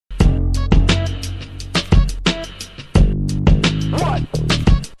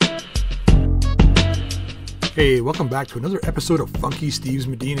Hey, welcome back to another episode of Funky Steve's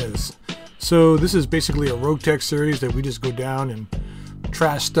Medinas. So this is basically a Roguetech series that we just go down and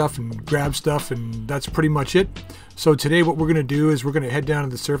trash stuff and grab stuff, and that's pretty much it. So today what we're going to do is we're going to head down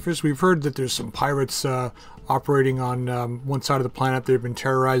to the surface. We've heard that there's some pirates operating on one side of the planet. They've been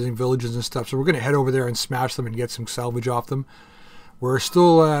terrorizing villages and stuff, so we're going to head over there and smash them and get some salvage off them. We're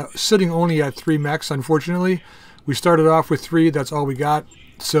still sitting only at 3 mechs, unfortunately. We started off with 3, that's all we got.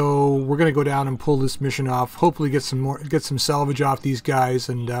 So we're going to go down and pull this mission off. Hopefully get some salvage off these guys,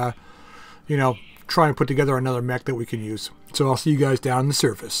 and you know, try and put together another mech that we can use. So I'll see you guys down on the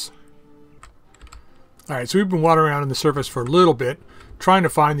surface. All right, so we've been wandering around on the surface for a little bit, trying to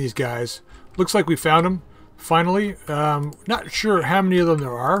find these guys. Looks like we found them finally. Not sure how many of them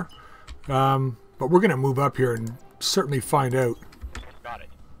there are, but we're going to move up here and certainly find out. Got it.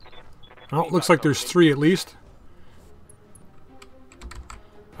 Well, it looks like there's 3 at least.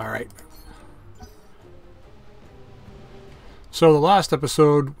 Alright. So the last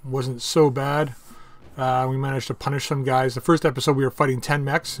episode wasn't so bad. We managed to punish some guys. The first episode we were fighting 10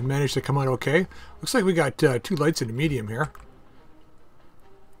 mechs and managed to come out okay. Looks like we got 2 lights and a medium here.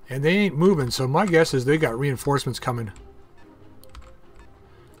 And they ain't moving, so my guess is they got reinforcements coming.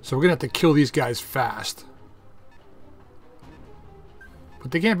 So we're going to have to kill these guys fast.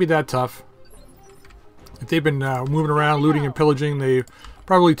 But they can't be that tough. If they've been moving around, looting and pillaging, they've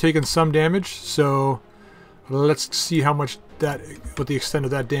probably taken some damage, so let's see how much what the extent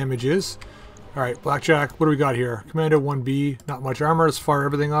of that damage is. Alright, Blackjack, what do we got here? Commando 1B, not much armor, let's fire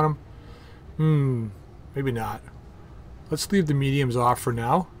everything on him. Maybe not. Let's leave the mediums off for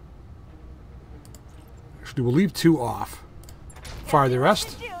now. Actually, we'll leave 2 off. Fire the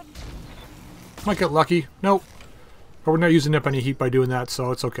rest. Might get lucky. Nope. But we're not using up any heat by doing that,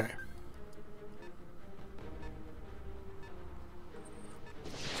 so it's okay.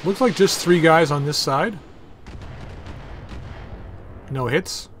 Looks like just 3 guys on this side. No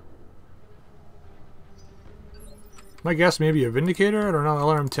hits. My guess maybe a Vindicator, I don't know,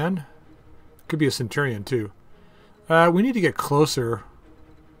 LRM-10. Could be a Centurion too. We need to get closer.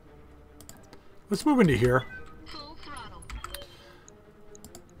 Let's move into here.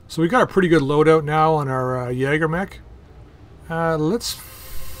 So we got a pretty good loadout now on our Jaeger mech. Let's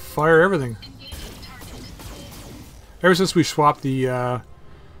fire everything. Ever since we swapped the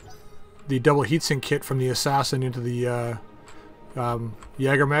double heatsink kit from the Assassin into the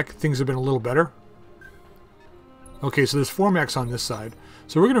Jaeger mech, things have been a little better. Okay, so there's 4 mechs on this side.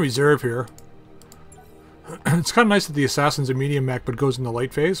 So we're going to reserve here. It's kind of nice that the Assassin's a medium mech but goes in the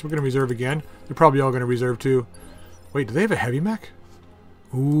light phase. We're going to reserve again. They're probably all going to reserve too. Wait, do they have a heavy mech?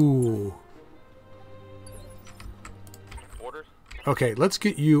 Ooh. Orders? Okay, let's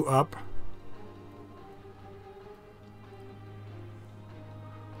get you up.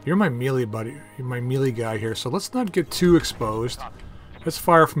 You're my melee buddy. You're my melee guy here, so let's not get too exposed. Let's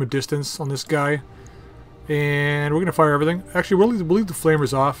fire from a distance on this guy. And we're going to fire everything. Actually, we'll leave the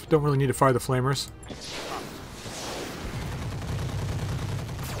flamers off. Don't really need to fire the flamers.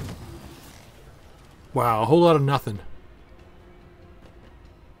 Wow, a whole lot of nothing.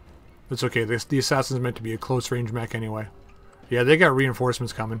 That's okay. The Assassin's meant to be a close range mech anyway. Yeah, they got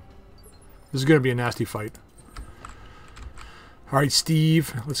reinforcements coming. This is going to be a nasty fight. Alright,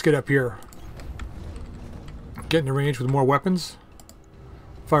 Steve, let's get up here. Get into range with more weapons.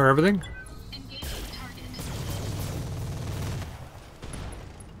 Fire everything.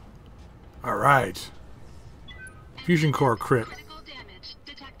 Alright. Fusion core crit.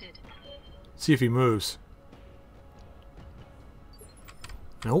 See if he moves.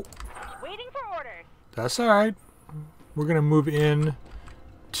 Nope. Waiting for orders. That's alright. We're going to move in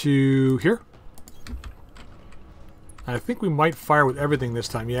to here. I think we might fire with everything this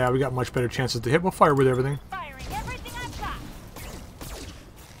time. Yeah, we got much better chances to hit. We'll fire with everything. Firing everything I've got.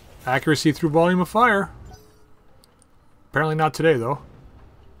 Accuracy through volume of fire. Apparently not today, though.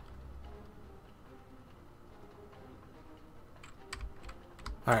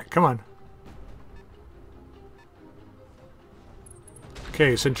 Alright, come on.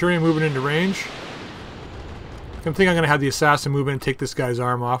 Okay, Centurion moving into range. I think I'm going to have the Assassin move in and take this guy's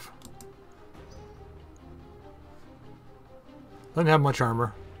arm off. Doesn't have much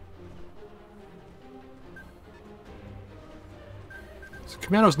armor. So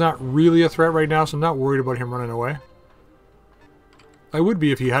Commando's not really a threat right now, so I'm not worried about him running away. I would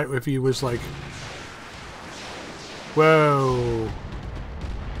be if he was like... Whoa.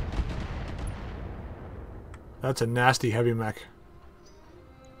 That's a nasty heavy mech.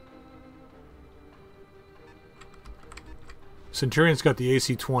 Centurion's got the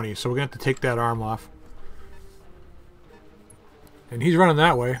AC-20, so we're going to have to take that arm off. And he's running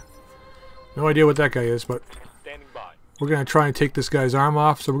that way. No idea what that guy is, but We're going to try and take this guy's arm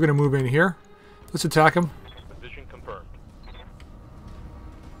off, so we're going to move in here. Let's attack him. Position confirmed.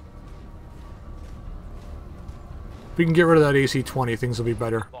 If we can get rid of that AC-20, things will be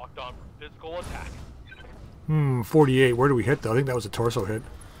better. Locked on for physical attack. 48. Where do we hit, though? I think that was a torso hit.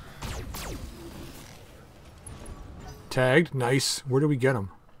 Tagged. Nice. Where do we get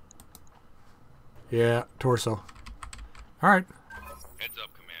him? Yeah, torso. Alright. Heads up,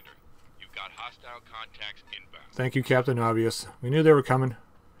 Commander. You've got hostile contacts inbound. Thank you, Captain Obvious. We knew they were coming.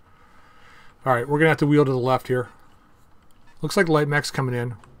 Alright, we're going to have to wheel to the left here. Looks like light mech's coming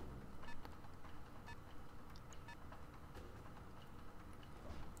in.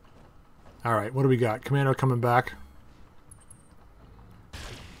 Alright, what do we got? Commando coming back.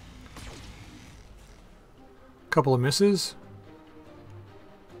 Couple of misses.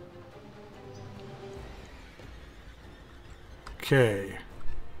 Okay.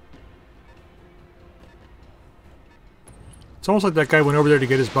 It's almost like that guy went over there to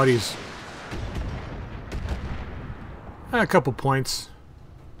get his buddies. A couple points.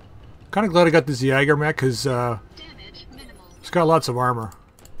 Kind of glad I got this Jaeger mech because it's got lots of armor.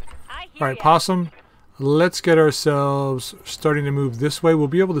 Alright, Possum. Let's get ourselves starting to move this way. We'll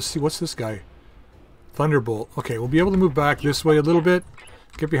be able to see... What's this guy? Thunderbolt. Okay, we'll be able to move back this way a little bit.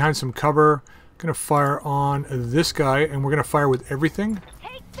 Get behind some cover. Gonna fire on this guy, and we're gonna fire with everything.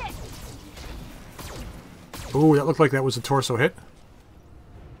 Oh, that looked like that was a torso hit.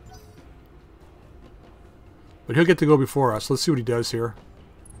 But he'll get to go before us. Let's see what he does here.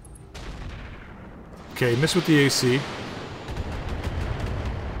 Okay, missed with the AC.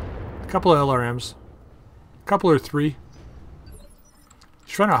 A couple of LRMs. A couple or three.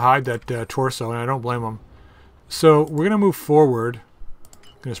 He's trying to hide that torso, and I don't blame him. So we're going to move forward.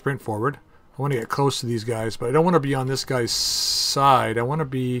 Going to sprint forward. I want to get close to these guys, but I don't want to be on this guy's side. I want to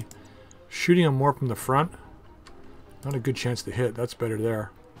be shooting him more from the front. Not a good chance to hit. That's better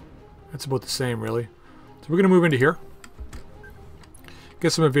there. That's about the same, really. So we're going to move into here.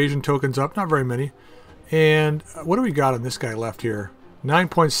 Get some evasion tokens up. Not very many. And what do we got on this guy left here?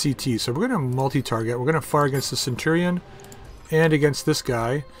 9-point CT. So we're going to multi-target. We're going to fire against the Centurion and against this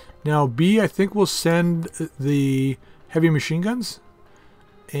guy. Now B, I think we'll send the heavy machine guns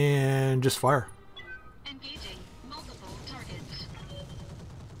and just fire. Engaging multiple targets.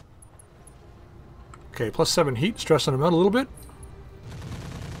 Okay, +7 heat. Stressing them out a little bit.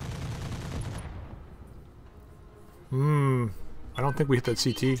 I don't think we hit that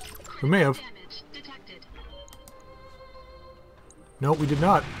CT. We may have. No, we did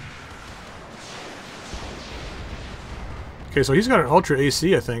not. Okay, so he's got an Ultra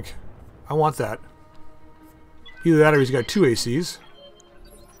AC, I think. I want that. Either that or he's got 2 ACs.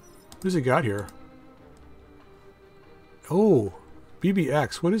 What does he got here? Oh,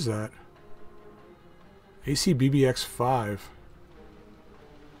 BBX. What is that? AC BBX 5.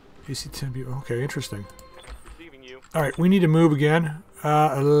 AC 10B. Okay, interesting. Receiving you. Alright, we need to move again.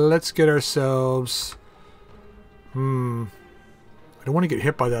 Let's get ourselves... I don't want to get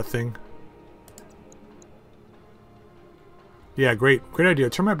hit by that thing. Yeah, great. Great idea.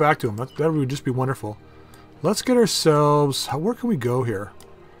 Turn my back to him. That would just be wonderful. Let's get ourselves... Where can we go here?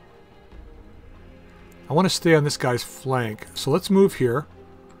 I want to stay on this guy's flank. So let's move here.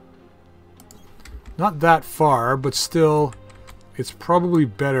 Not that far, but still, it's probably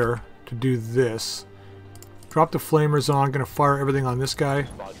better to do this. Drop the flamers on. Going to fire everything on this guy.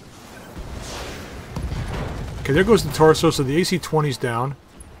 Okay, there goes the torso, so the AC-20's down.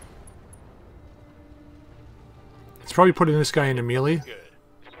 It's probably putting this guy into melee. Good.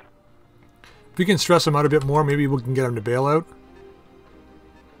 If we can stress him out a bit more, maybe we can get him to bail out.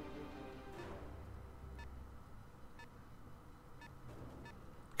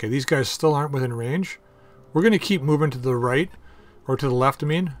 Okay, these guys still aren't within range. We're going to keep moving to the right, or to the left, I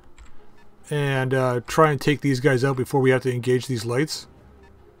mean, and try and take these guys out before we have to engage these lights.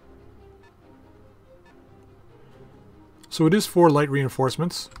 So it is 4 light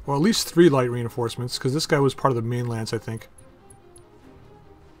reinforcements, or at least 3 light reinforcements, because this guy was part of the main lance, I think.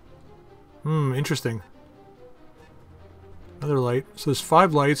 Interesting. Another light. So there's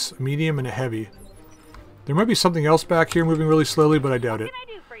 5 lights, a medium, and a heavy. There might be something else back here moving really slowly, but I doubt it. What can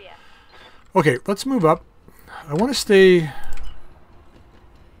I do for you? Okay, let's move up. I want to stay...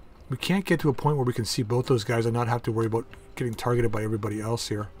 We can't get to a point where we can see both those guys and not have to worry about getting targeted by everybody else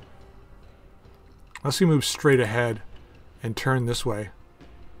here. Unless we move straight ahead and turn this way.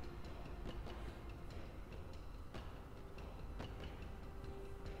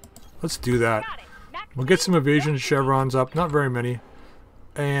 Let's do that. We'll get some evasion chevrons up, not very many.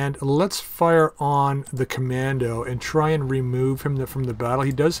 And let's fire on the commando and try and remove him from the battle.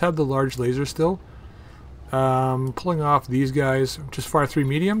 He does have the large laser still. Pulling off these guys. Just fire 3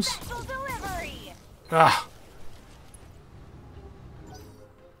 mediums. Special delivery. Ah.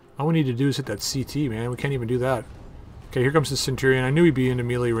 All we need to do is hit that CT, man. We can't even do that. Okay, here comes the Centurion. I knew he'd be into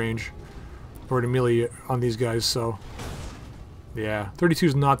melee range. Or to melee on these guys, so... yeah, 32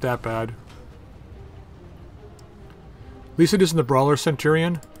 is not that bad. At least it isn't the Brawler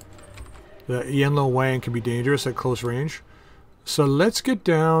Centurion. The Yenlo Wang can be dangerous at close range. So let's get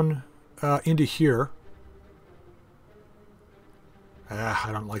down into here. Ah,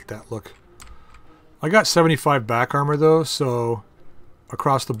 I don't like that look. I got 75 back armor though, so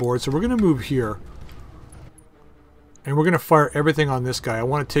across the board. So we're going to move here. And we're going to fire everything on this guy. I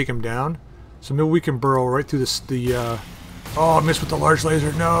want to take him down. So maybe we can burrow right through this, oh, I missed with the large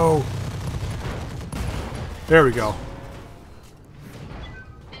laser. No! There we go.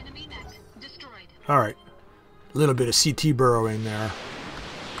 Enemy mech destroyed. Alright. A little bit of CT burrowing there.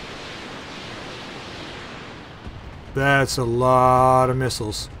 That's a lot of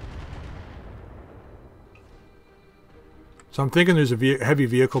missiles. So I'm thinking there's a heavy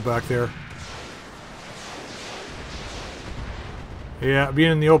vehicle back there. Yeah,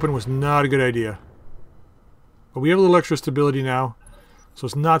 being in the open was not a good idea. But we have a little extra stability now, so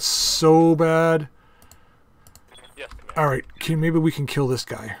it's not so bad. Yes, Commander. Alright, maybe we can kill this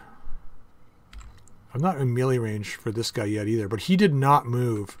guy. I'm not in melee range for this guy yet either, but he did not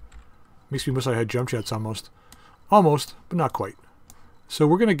move. Makes me wish I had jump jets almost. Almost, but not quite. So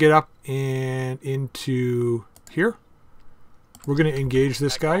we're going to get up and into here. We're going to engage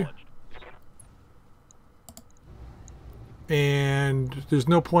this guy. And there's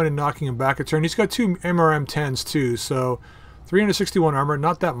no point in knocking him back a turn. He's got 2 MRM-10s too, so 361 armor,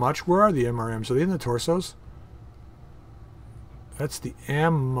 not that much. Where are the MRMs? Are they in the torsos? That's the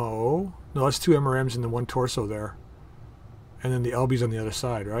ammo. No, that's 2 MRMs in the 1 torso there. And then the LB's on the other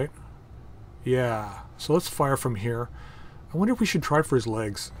side, right? Yeah. So let's fire from here. I wonder if we should try for his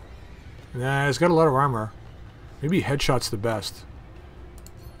legs. Nah, he's got a lot of armor. Maybe headshot's the best.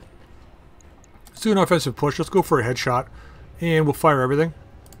 Let's do an offensive push. Let's go for a headshot. And we'll fire everything.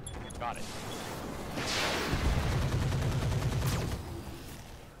 Got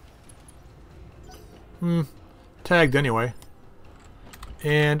it. Tagged anyway.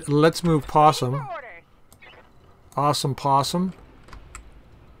 And let's move Possum. For orders. Awesome Possum.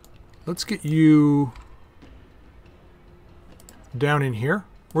 Let's get you down in here.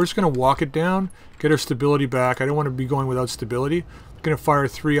 We're just going to walk it down, get our stability back. I don't want to be going without stability. I'm going to fire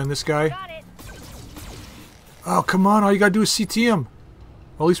 3 on this guy. Got it. Oh, come on. All you got to do is CT him.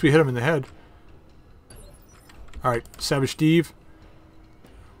 Well, at least we hit him in the head. Alright, Savage Steve.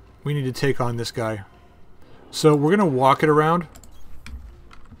 We need to take on this guy. So we're going to walk it around.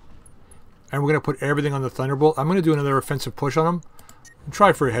 And we're going to put everything on the Thunderbolt. I'm going to do another offensive push on him.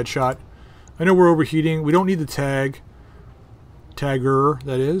 Try for a headshot. I know we're overheating. We don't need the tag. Tagger,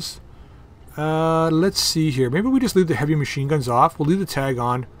 that is. Let's see here. Maybe we just leave the heavy machine guns off. We'll leave the tag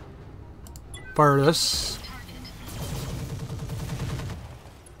on. Fire this.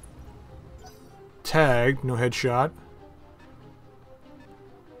 Tag, no headshot.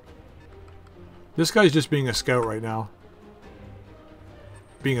 This guy's just being a scout right now.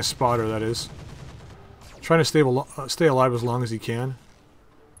 Being a spotter, that is. Trying to stay alive as long as he can.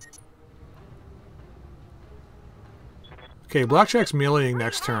 Okay, Blackjack's meleeing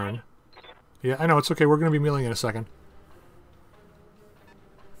next turn. Yeah, I know, it's okay. We're going to be meleeing in a second.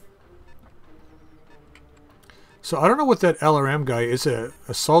 So I don't know what that LRM guy is. A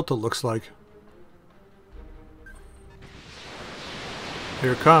assault, it looks like.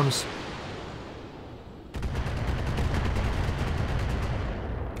 Here it comes.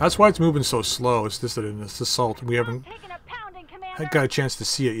 That's why it's moving so slow. It's just that it's assault. We haven't Taking a pounding, Commander. got a chance to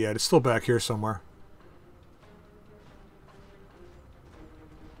see it yet. It's still back here somewhere.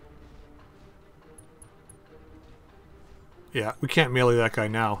 Yeah, we can't melee that guy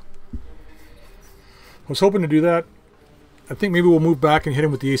now. I was hoping to do that. I think maybe we'll move back and hit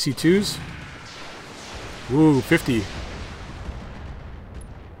him with the AC-2s. Ooh, 50.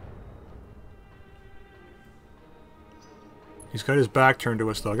 He's got his back turned to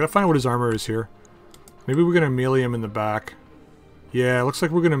us, though. I gotta find out what his armor is here. Maybe we're gonna melee him in the back. Yeah, it looks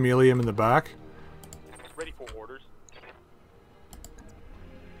like we're gonna melee him in the back. Ready for orders.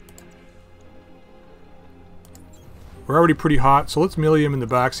 We're already pretty hot, so let's melee him in the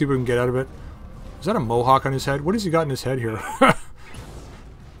back, see if we can get out of it. Is that a mohawk on his head? What has he got in his head here?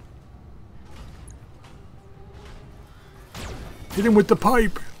 Hit him with the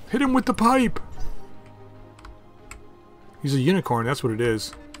pipe! Hit him with the pipe! He's a unicorn, that's what it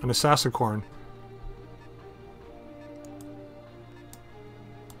is. An assassicorn.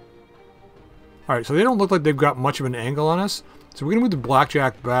 Alright, so they don't look like they've got much of an angle on us. So we're going to move the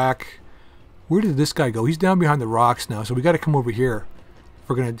Blackjack back. Where did this guy go? He's down behind the rocks now, so we got to come over here if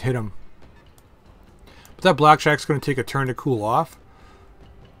we're going to hit him. But that Blackjack's going to take a turn to cool off.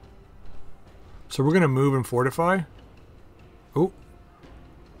 So we're going to move and fortify. Oh.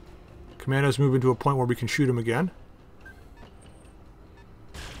 Commando's moving to a point where we can shoot him again.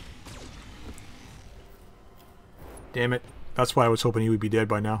 Damn it. That's why I was hoping he would be dead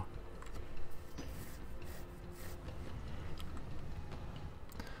by now.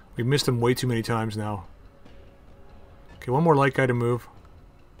 We've missed him way too many times now. Okay, one more light guy to move.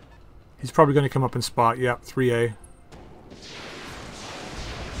 He's probably going to come up and spot. Yep, 3A.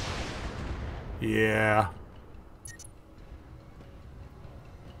 Yeah.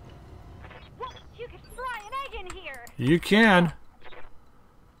 You could fry an egg in here. You can.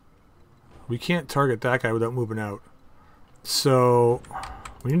 We can't target that guy without moving out. So,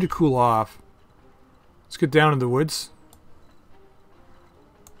 we need to cool off. Let's get down in the woods.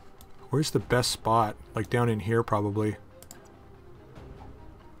 Where's the best spot? Like down in here, probably.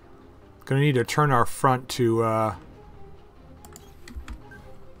 Gonna need to turn our front to,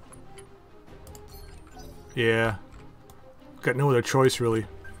 yeah. Got no other choice, really.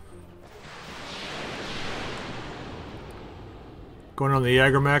 Going on the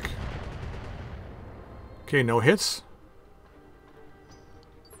Yagermech. Okay, no hits.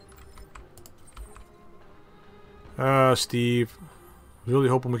 Steve. Really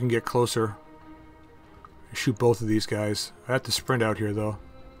hoping we can get closer. Shoot both of these guys. I have to sprint out here, though.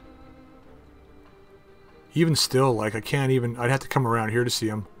 Even still, like, I can't even... I'd have to come around here to see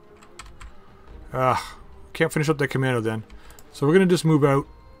him. Can't finish up that commando, then. So we're going to just move out.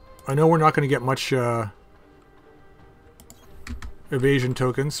 I know we're not going to get much evasion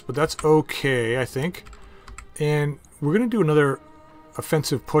tokens, but that's okay, I think. And we're going to do another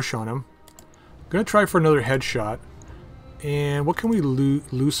offensive push on him. I'm going to try for another headshot. And what can we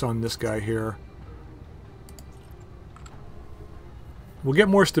loose on this guy here? We'll get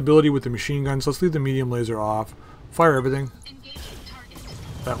more stability with the machine guns. Let's leave the medium laser off. Fire everything.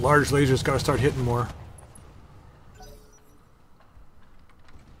 That large laser's got to start hitting more.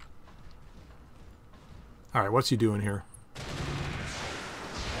 Alright, what's he doing here?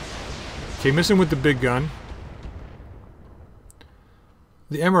 Okay, missing with the big gun.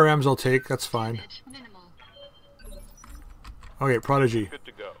 The MRMs I'll take, that's fine. Okay, Prodigy. Good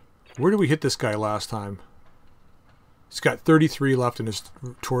to go. Where did we hit this guy last time? He's got 33 left in his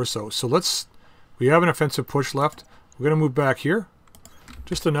torso. So let's... We have an offensive push left. We're going to move back here.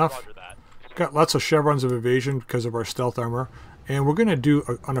 Just enough. Roger that. Got lots of chevrons of evasion because of our stealth armor. And we're going to do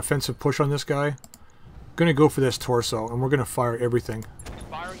an offensive push on this guy. Going to go for this torso, and we're going to fire everything.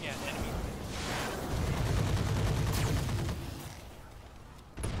 Firing at enemies.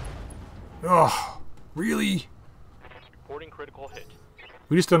 Oh, really? Reporting critical hit.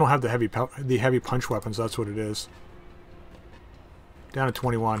 We just don't have the heavy punch weapons. That's what it is. Down to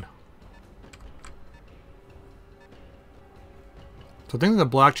 21. So I think the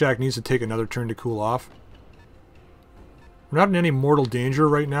Blackjack needs to take another turn to cool off. We're not in any mortal danger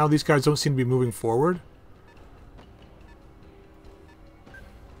right now. These guys don't seem to be moving forward.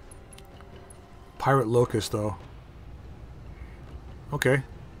 Pirate Locust, though. Okay.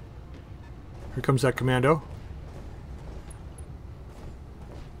 Here comes that commando.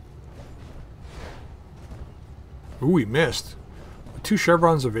 Ooh, he missed. With 2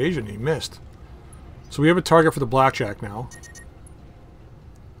 chevrons of evasion, he missed. So we have a target for the Blackjack now.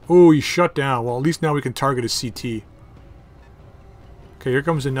 Ooh, he's shut down. Well, at least now we can target his CT. Okay, here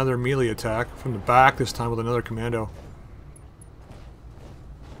comes another melee attack from the back, this time with another commando.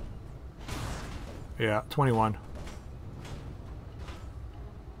 Yeah, 21.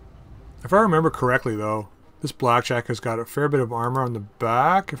 If I remember correctly, though, this Blackjack has got a fair bit of armor on the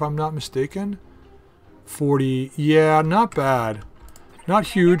back, if I'm not mistaken. 40. Yeah, not bad. Not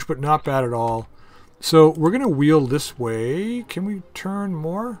huge, but not bad at all. So we're going to wheel this way. Can we turn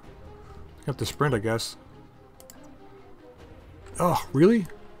more? Have to sprint, I guess. Oh, really?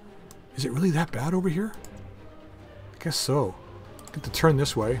 Is it really that bad over here? I guess so. Get to turn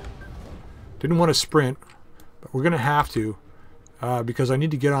this way. Didn't want to sprint, but we're going to have to. Because I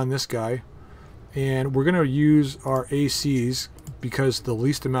need to get on this guy. And we're going to use our ACs because the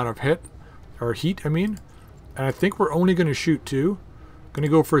least amount of heat, I mean. And I think we're only going to shoot 2. Going to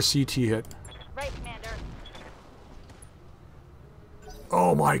go for a CT hit. Right, Commander.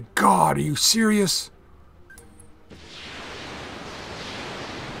 Oh my god, are you serious?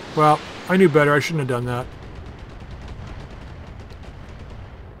 Well, I knew better. I shouldn't have done that.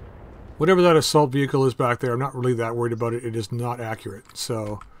 Whatever that assault vehicle is back there, I'm not really that worried about it. It is not accurate.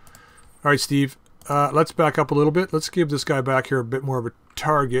 So, alright, Steve. Let's back up a little bit. Let's give this guy back here a bit more of a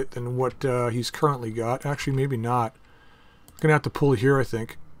target than what he's currently got. Actually, maybe not. Gonna have to pull here, I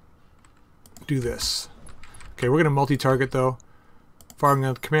think. Do this. Okay, we're gonna multi-target though. Firing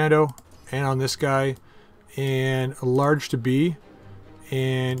on the commando and on this guy, and a large to B,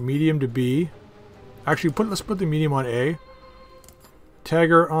 and medium to B. Actually, let's put the medium on A.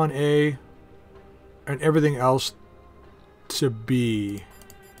 Tagger on A, and everything else to B.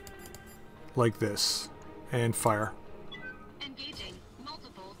 Like this, and fire. Engaging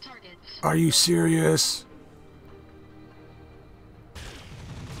multiple targets. Are you serious?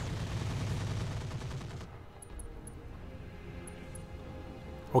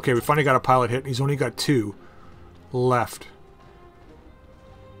 Okay, we finally got a pilot hit, and he's only got 2 left.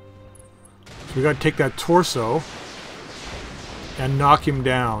 So we got to take that torso and knock him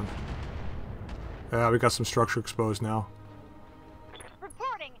down. We got some structure exposed now.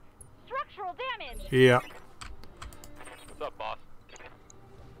 Reporting structural damage. Yeah. What's up, boss?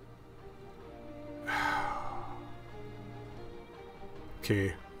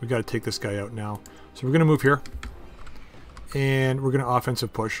 Okay, we got to take this guy out now. So we're going to move here. And we're going to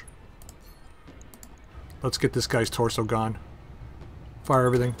offensive push. Let's get this guy's torso gone. Fire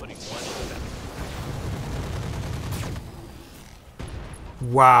everything. Putting one in the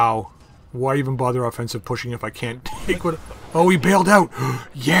back. Wow. Why even bother offensive pushing if I can't take what... Oh, he bailed out!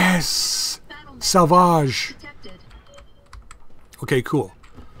 Yes! Salvage! Detected. Okay, cool.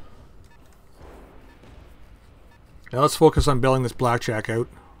 Now let's focus on bailing this blackjack out.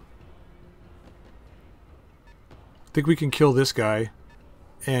 I think we can kill this guy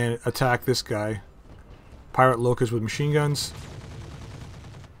and attack this guy. Pirate Locust with machine guns.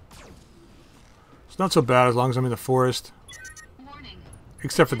 It's not so bad as long as I'm in the forest. Warning.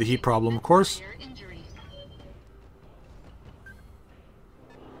 Except for the heat problem, of course. Severe injury.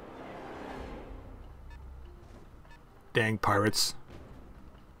 Dang pirates.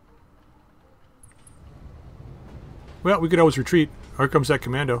 Well, we could always retreat. Here comes that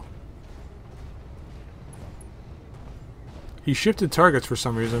commando. He shifted targets for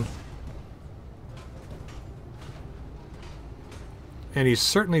some reason. And he's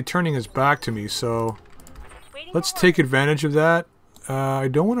certainly turning his back to me, so Waiting let's for take orders. advantage of that. I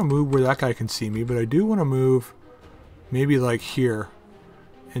don't want to move where that guy can see me, but I do want to move maybe like here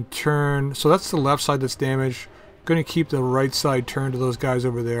and turn. So that's the left side that's damaged. Going to keep the right side turned to those guys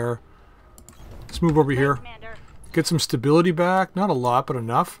over there. Let's move over here. Commander. Get some stability back. Not a lot, but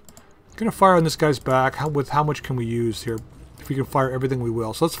enough. Going to fire on this guy's back. With how much can we use here? If we can fire everything, we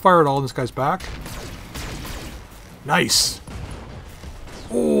will. So let's fire it all on this guy's back. Nice.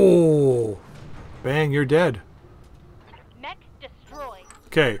 Oh. Bang, you're dead. Mech destroyed.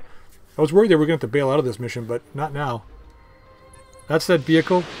 Okay. I was worried they were going to have to bail out of this mission, but not now. That's that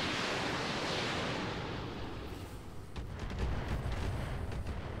vehicle.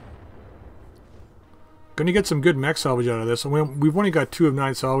 Going to get some good mech salvage out of this. We've only got 2 of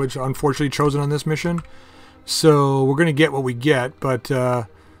 9 salvage, unfortunately, chosen on this mission. So we're going to get what we get, but do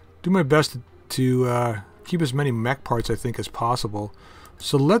my best to keep as many mech parts, I think, as possible.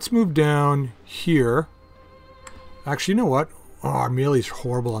 So let's move down here. Actually, you know what? Oh, our melee's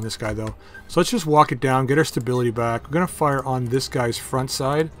horrible on this guy, though. So let's just walk it down, get our stability back. We're going to fire on this guy's front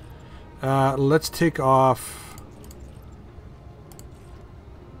side. Let's take off...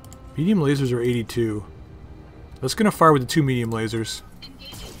 Medium lasers are 82. Let's going to fire with the 2 medium lasers.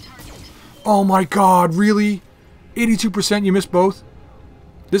 Engaging target. Oh my god, really? 82% you missed both?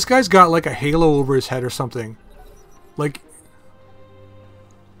 This guy's got like a halo over his head or something. Like...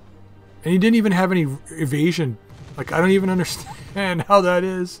 And he didn't even have any evasion. Like, I don't even understand how that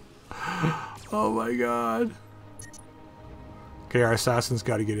is. Oh my god. Okay, our assassin's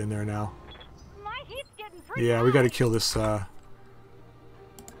got to get in there now. My heat's getting pretty Yeah, we got to high. kill this,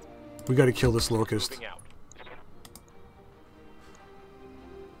 we got to kill this locust. Moving out.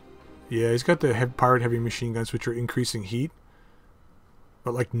 Yeah, he's got the pirate heavy machine guns, which are increasing heat.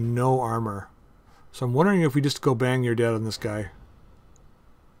 But, like, no armor. So I'm wondering if we just go bang you're dead on this guy.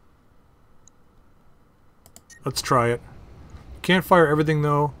 Let's try it. Can't fire everything,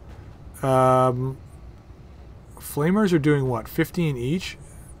 though. Flamers are doing, what, 15 each?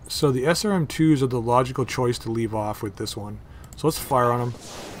 So the SRM-2s are the logical choice to leave off with this one. So let's fire on them.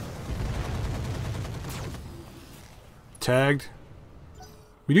 Tagged.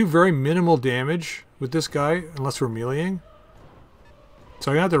 We do very minimal damage with this guy, unless we're meleeing.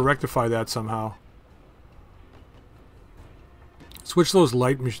 So I'm going to have to rectify that somehow. Switch those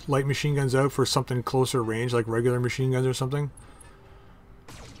light machine guns out for something closer range, like regular machine guns or something.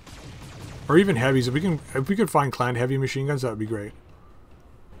 Or even heavies. If we could find clan heavy machine guns, that would be great.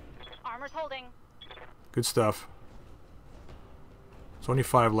 Armor's holding. Good stuff. There's only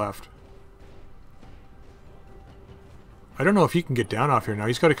 5 left. I don't know if he can get down off here now.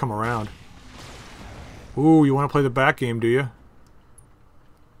 He's got to come around. Ooh, you want to play the back game, do you?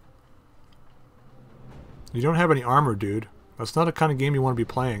 You don't have any armor, dude. That's not the kind of game you want to be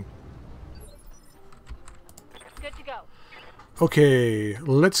playing. Good to go. Okay,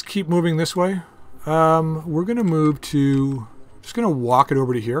 let's keep moving this way. We're going to move to... Just going to walk it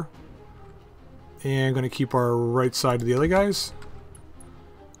over to here. And going to keep our right side to the other guys.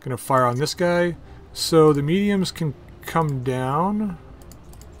 Going to fire on this guy. So the mediums can come down.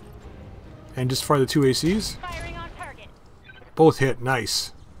 And just fire the 2 ACs. Firing on target. Both hit.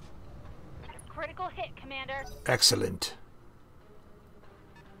 Nice. Critical hit, Commander. Excellent.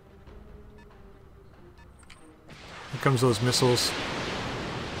 Here comes those missiles.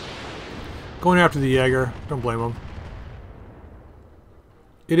 Going after the Jaeger. Don't blame him.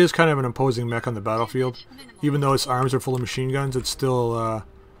 It is kind of an imposing mech on the battlefield. Even though its arms are full of machine guns, it's still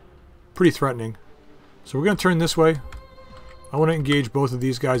pretty threatening. So we're going to turn this way. I want to engage both of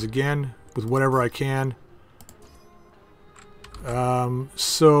these guys again with whatever I can.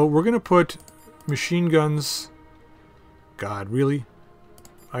 So we're going to put machine guns... God, really?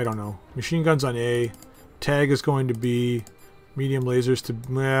 I don't know. Machine guns on A. Tag is going to be medium lasers to...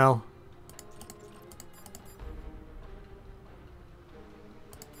 Well...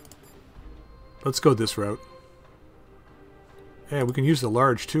 Let's go this route. Yeah, we can use the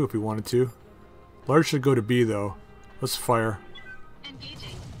large too if we wanted to. Large should go to B though. Let's fire.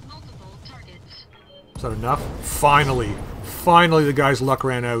 Engaging multiple targets. Is that enough? Finally! Finally the guy's luck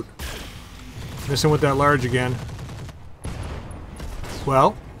ran out. Missing with that large again.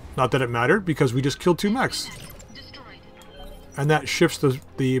 Well, not that it mattered because we just killed 2 mechs. Destroyed. And that shifts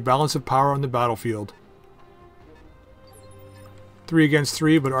the balance of power on the battlefield. 3 against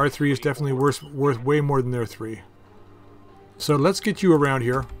 3, but our 3 is definitely worth way more than their 3. So let's get you around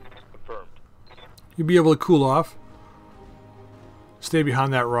here. Confirmed. You'll be able to cool off. Stay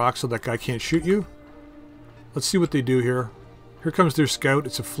behind that rock so that guy can't shoot you. Let's see what they do here. Here comes their scout.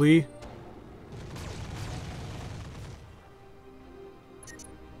 It's a flea.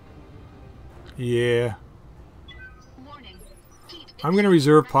 Yeah. Warning. Heat I'm going to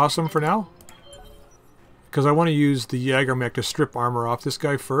reserve Possum for now. Because I want to use the Jaeger mech to strip armor off this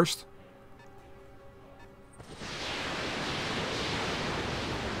guy first.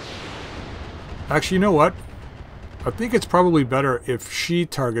 Actually, you know what? I think it's probably better if she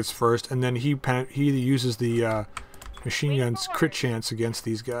targets first and then he uses the machine gun's crit chance against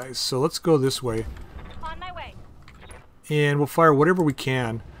these guys. So let's go this way. On my way. And we'll fire whatever we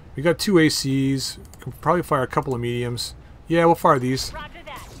can. We got 2 ACs. Can probably fire a couple of mediums. Yeah, we'll fire these. Roger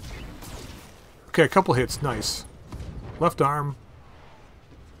that. Okay, a couple hits. Nice. Left arm.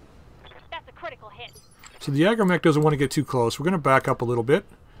 That's a critical hit. So the Jaeger mech doesn't want to get too close. We're going to back up a little bit.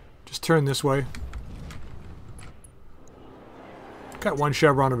 Just turn this way. Got 1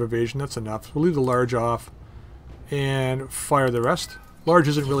 chevron of evasion. That's enough. We'll leave the large off. And fire the rest. Large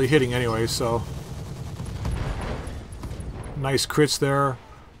isn't really hitting anyway, so... Nice crits there.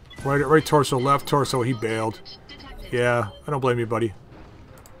 Right torso, left torso. He bailed. detected. Yeah, I don't blame you, buddy.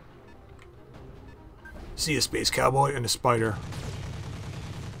 See a space cowboy and a spider.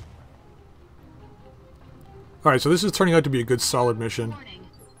 Alright, so this is turning out to be a good solid mission. Warning.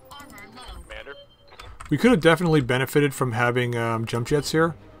 Armor low. Commander. We could have definitely benefited from having jump jets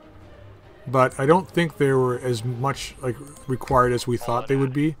here. But I don't think they were as much like required as we thought they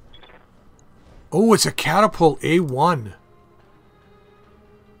would be. Oh, it's a catapult A1.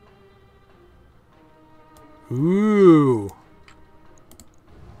 Ooh.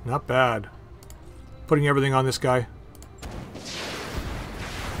 Not bad. Putting everything on this guy.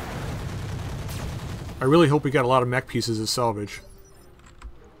 I really hope we got a lot of mech pieces as salvage.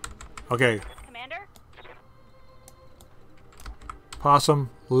 Okay, Commander? Possum,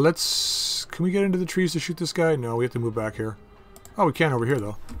 let's... Can we get into the trees to shoot this guy? No, we have to move back here. Oh, we can over here,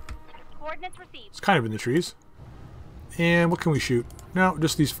 though. Coordinates received. It's kind of in the trees. And what can we shoot? No,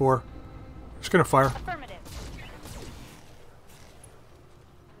 just these 4. Just gonna fire. Affirmative.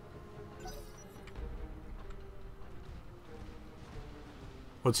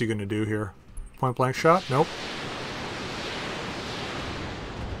 What's he gonna do here? Point blank shot? Nope.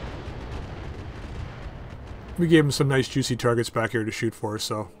 We gave him some nice juicy targets back here to shoot for,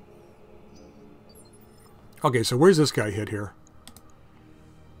 so... Okay, so where's this guy hit here?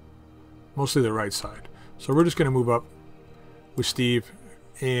 Mostly the right side. So we're just gonna move up with Steve,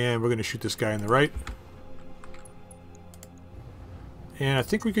 and we're gonna shoot this guy on the right. And I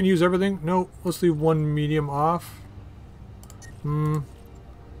think we can use everything. No, let's leave 1 medium off.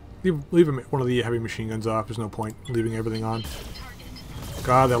 Leave one of the heavy machine guns off. There's no point leaving everything on.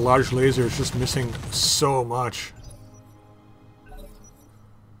 God, that large laser is just missing so much.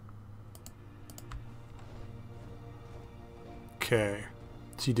 Okay.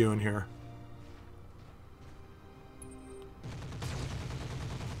 What's he doing here?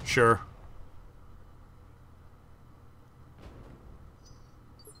 Sure.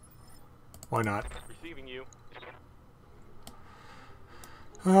 Why not? Receiving you.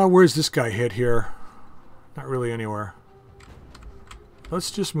 Where's this guy hit here? Not really anywhere. Let's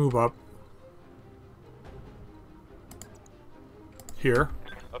just move up. Here.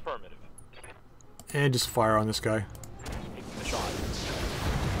 Affirmative. And just fire on this guy. Taking the shot.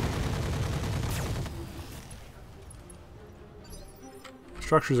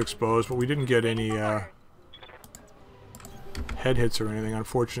 Structure's exposed, but we didn't get any Orders. head hits or anything,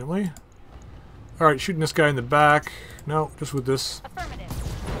 unfortunately. Alright, shooting this guy in the back. No, just with this. Affirmative.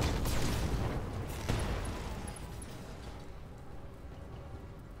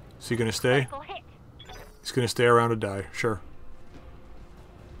 Is he gonna stay? Critical hit. He's gonna stay around to die, sure.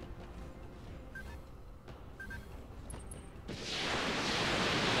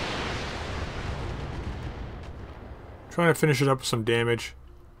 Trying to finish it up with some damage.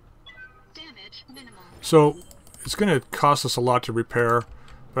 Damage minimal. So, it's gonna cost us a lot to repair,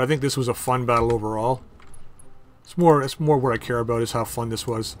 but I think this was a fun battle overall. It's more what I care about is how fun this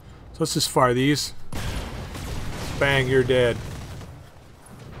was. So let's just fire these. Bang, you're dead.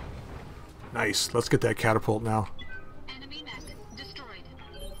 Nice. Let's get that catapult now. Enemy mech destroyed.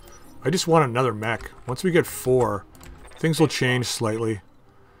 I just want another mech. Once we get 4, things will change slightly.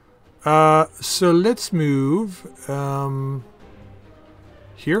 So let's move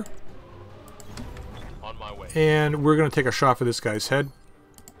here. On my way. And we're going to take a shot for this guy's head.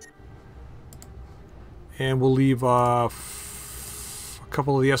 And we'll leave off a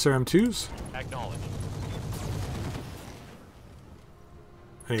couple of the SRM2s. Acknowledge.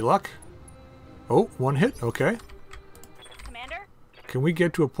 Any luck? Oh, one hit. Okay. Commander? Can we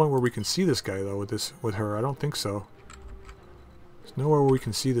get to a point where we can see this guy though with her? I don't think so. There's nowhere where we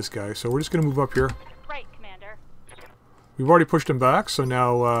can see this guy, so we're just gonna move up here. Right, Commander. We've already pushed him back, so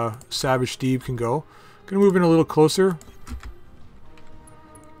now Savage Steve can go. Gonna move in a little closer.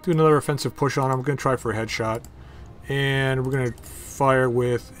 Do another offensive push on him. We're gonna try for a headshot, and we're gonna fire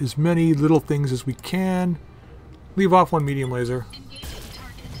with as many little things as we can. Leave off one medium laser. Engaging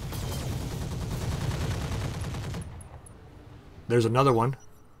target. There's another one.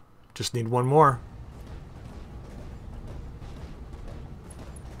 Just need one more.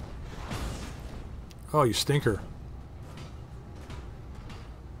 Oh, you stinker.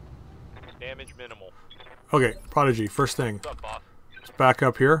 Damage minimal. Okay, Prodigy, first thing. What's up, boss? Let's back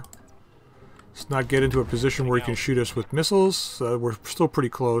up here. Let's not get into a position where he can shoot us with missiles. We're still pretty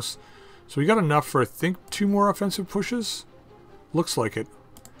close. So we got enough for, I think, 2 more offensive pushes? Looks like it.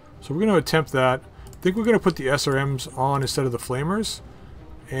 So we're going to attempt that. I think we're going to put the SRMs on instead of the flamers.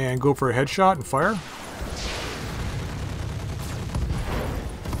 And go for a headshot and fire.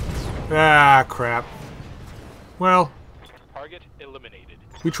 Ah, crap. Well, Target eliminated.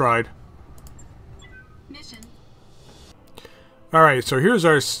 we tried. Mission. Alright, so here's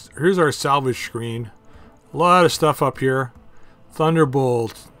our salvage screen. A lot of stuff up here.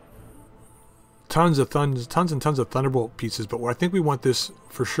 Thunderbolt. Tons and tons of Thunderbolt pieces, but I think we want this,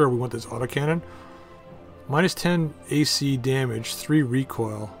 for sure, we want this autocannon. Minus 10 AC damage, 3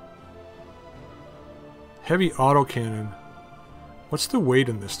 recoil. Heavy autocannon. What's the weight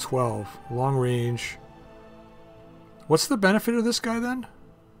in this? 12. Long range. What's the benefit of this guy then?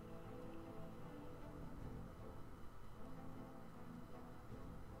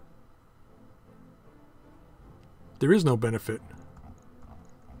 There is no benefit.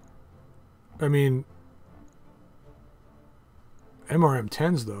 I mean,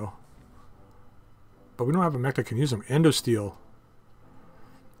 MRM-10s though. But we don't have a mech that can use them. Endosteel.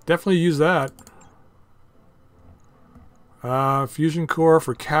 Definitely use that. Fusion core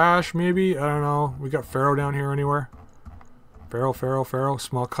for cash, maybe? I don't know. We got Pharaoh down here anywhere. Pharaoh.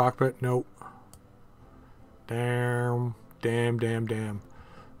 Small cockpit. Nope. Damn.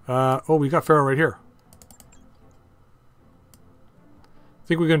 Oh, we got Pharaoh right here. I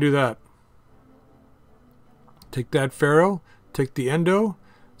think we're going to do that. Take that Pharaoh. Take the Endo.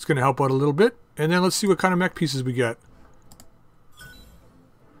 It's going to help out a little bit. And then let's see what kind of mech pieces we get.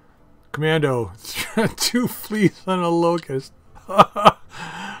 Commando. 2 fleas on a locust.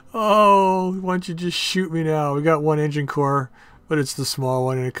 Oh, why don't you just shoot me now? We got 1 engine core, but it's the small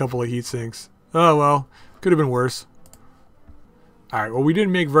one and a couple of heat sinks. Oh well, could have been worse. Alright, well we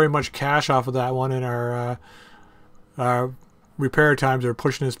didn't make very much cash off of that one in our repair times are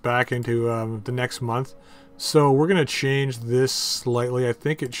pushing us back into the next month. So we're going to change this slightly. I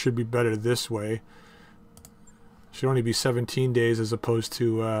think it should be better this way. Should only be 17 days as opposed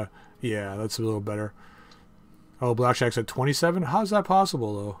to, yeah, that's a little better. Oh, Blackjack's at 27? How's that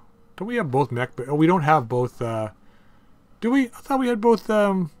possible, though? Don't we have both mech? Oh, we don't have both, do we? I thought we had both,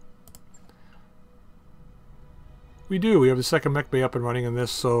 we do. We have the second mech bay up and running in this,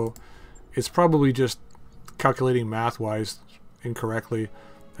 so it's probably just calculating math-wise incorrectly.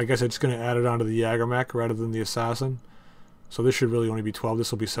 I guess it's going to add it onto the Jaeger mech rather than the Assassin. So this should really only be 12.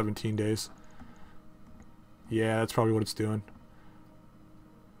 This will be 17 days. Yeah, that's probably what it's doing.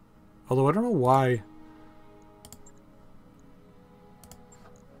 Although I don't know why.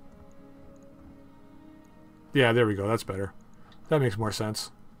 Yeah, there we go. That's better. That makes more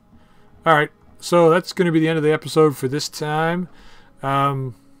sense. Alright, so that's going to be the end of the episode for this time.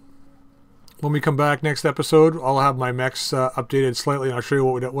 When we come back next episode, I'll have my mechs updated slightly, and I'll show you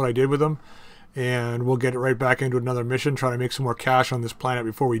what I did with them. And we'll get it right back into another mission, try to make some more cash on this planet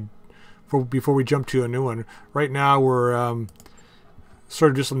before we jump to a new one. Right now, we're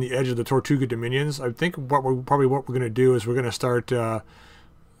sort of just on the edge of the Tortuga Dominions. I think what we're going to do is we're going to start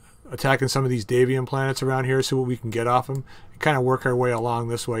attacking some of these Davian planets around here, see what we can get off them, and kind of work our way along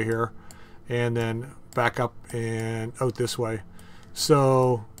this way here, and then back up and out this way.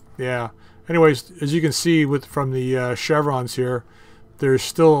 So, yeah. Anyways, as you can see from the chevrons here, there's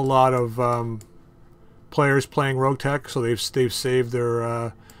still a lot of players playing Roguetech, so they've saved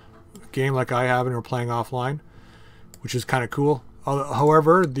their game like I have and are playing offline, which is kind of cool.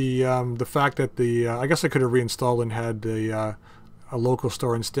 However, the fact that I guess I could have reinstalled and had a local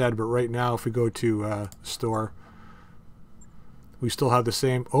store instead, but right now if we go to store, we still have the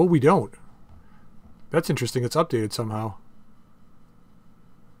same. Oh, we don't. That's interesting. It's updated somehow.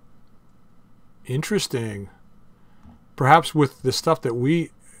 Interesting. Perhaps with the stuff that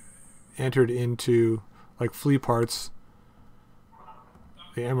we entered into, like flea parts,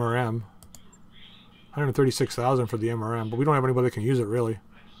 the MRM, 136,000 for the MRM, but we don't have anybody that can use it really.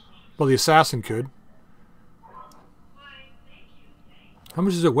 Well, the Assassin could. How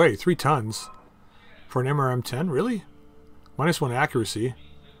much does it weigh? 3 tons for an MRM 10, really? -1 accuracy.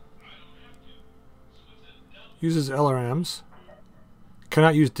 Uses LRMs.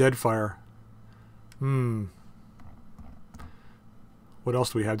 Cannot use Deadfire. What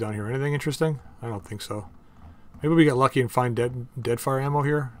else do we have down here? Anything interesting? I don't think so. Maybe we get lucky and find Deadfire ammo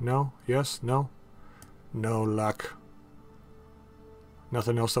here? No? Yes? No? No luck.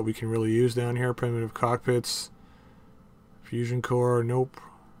 Nothing else that we can really use down here. Primitive cockpits. Fusion core. Nope.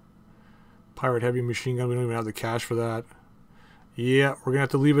 Pirate heavy machine gun. We don't even have the cash for that. Yeah, we're going to have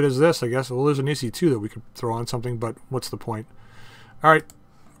to leave it as this, I guess. Well, there's an EC2 that we could throw on something, but what's the point? Alright,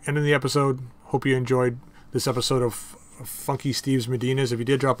 ending the episode. Hope you enjoyed this episode of Funky Steve's Medinas. If you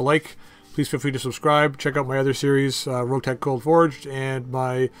did, drop a like. Please feel free to subscribe. Check out my other series, Roguetech Cold Forged, and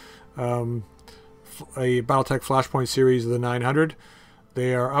my a Battletech Flashpoint series, the 900.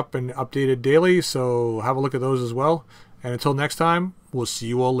 They are up and updated daily, so have a look at those as well. And until next time, we'll see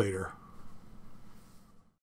you all later.